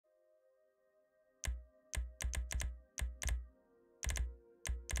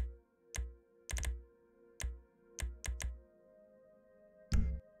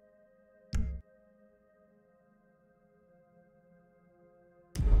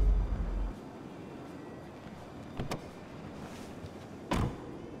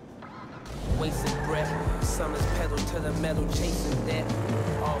summers, pedal to the metal, chasing that.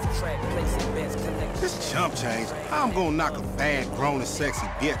 Off track, placing bets, collecting. This chump change. How I'm gonna knock a bad, grown and sexy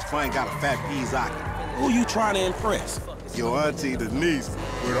bitch if I ain't got a fat Esonic? Who you trying to impress? Your auntie Denise.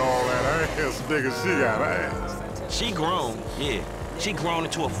 With all that ass, nigga, she got ass. She grown, yeah. She grown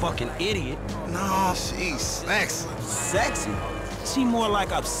into a fucking idiot. No, she's sexy. Sexy? She more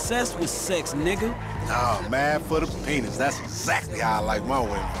like obsessed with sex, nigga. Oh, mad for the penis. That's exactly how I like my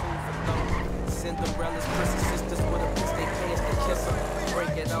women. Cinderella's prissy sisters with a piss they pants to kiss her.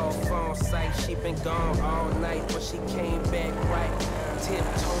 Break it off on sight. She been gone all night, but she came back right.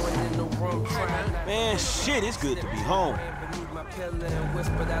 Tiptoeing in the room, trying. Man, shit, it's good to be home. My pillow and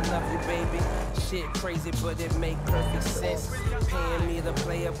whispered, I love you, baby. Shit crazy, but it make perfect sense. Paying me the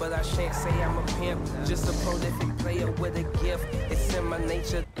player, but I shan't say I'm a pimp. Just a prolific player with a gift. It's in my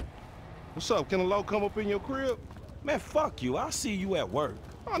nature. What's up? Can a low come up in your crib? Man, fuck you. I'll see you at work.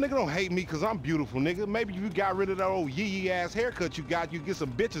 Oh, nigga, don't hate me because I'm beautiful, nigga. Maybe you got rid of that old yee-yee-ass haircut you got, you get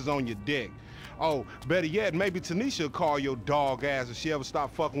some bitches on your dick. Oh, better yet, maybe Tanisha will call your dog ass if she ever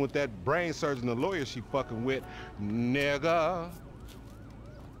stop fucking with that brain surgeon, the lawyer she fucking with, nigga.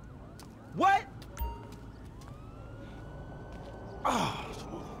 What? Oh,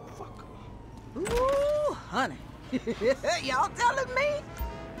 motherfucker. Ooh, honey. Y'all telling me?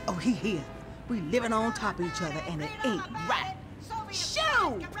 Oh, he here. We living on top of each other, and it ain't right.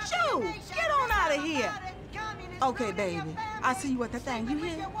 Shoo! Shoo! Get on out of here! Okay, baby. I see you at the thing. You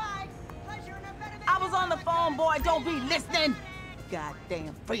hear? I was on the phone, boy. Don't be listening.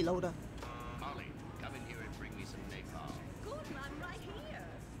 Goddamn freeloader. Molly, come in here and bring me some napalm. Good, I'm right here.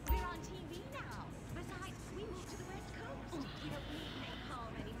 We're on TV now. Besides, we moved to the West Coast. We don't need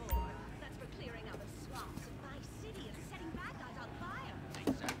napalm anymore. That's for clearing out the swamps of my city and setting bad guys on fire.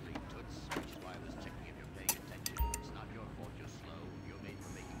 Exactly, Toots. Which is why I was checking if you're paying attention. It's not your fault you're slow. You're made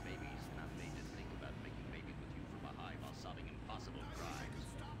for making babies, and I'm made to think about making babies with you from behind while solving impossible crimes.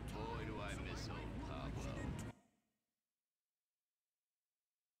 Boy, do I miss old Pablo.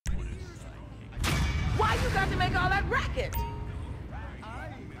 Why you got to make all that racket?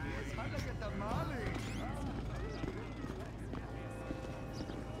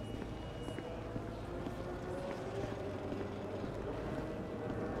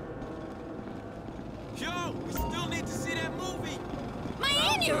 Yo, we still need to see that movie. My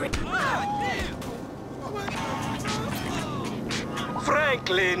aneurysm!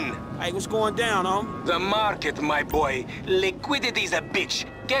 Franklin! Hey, what's going down, The market, my boy. Liquidity's a bitch.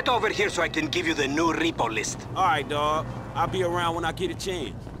 Get over here so I can give you the new repo list. All right, dog. I'll be around when I get a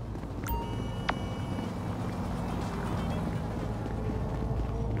chance.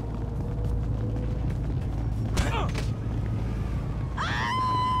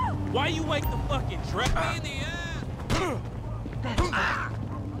 Why you wake the fucking trap me in the ass?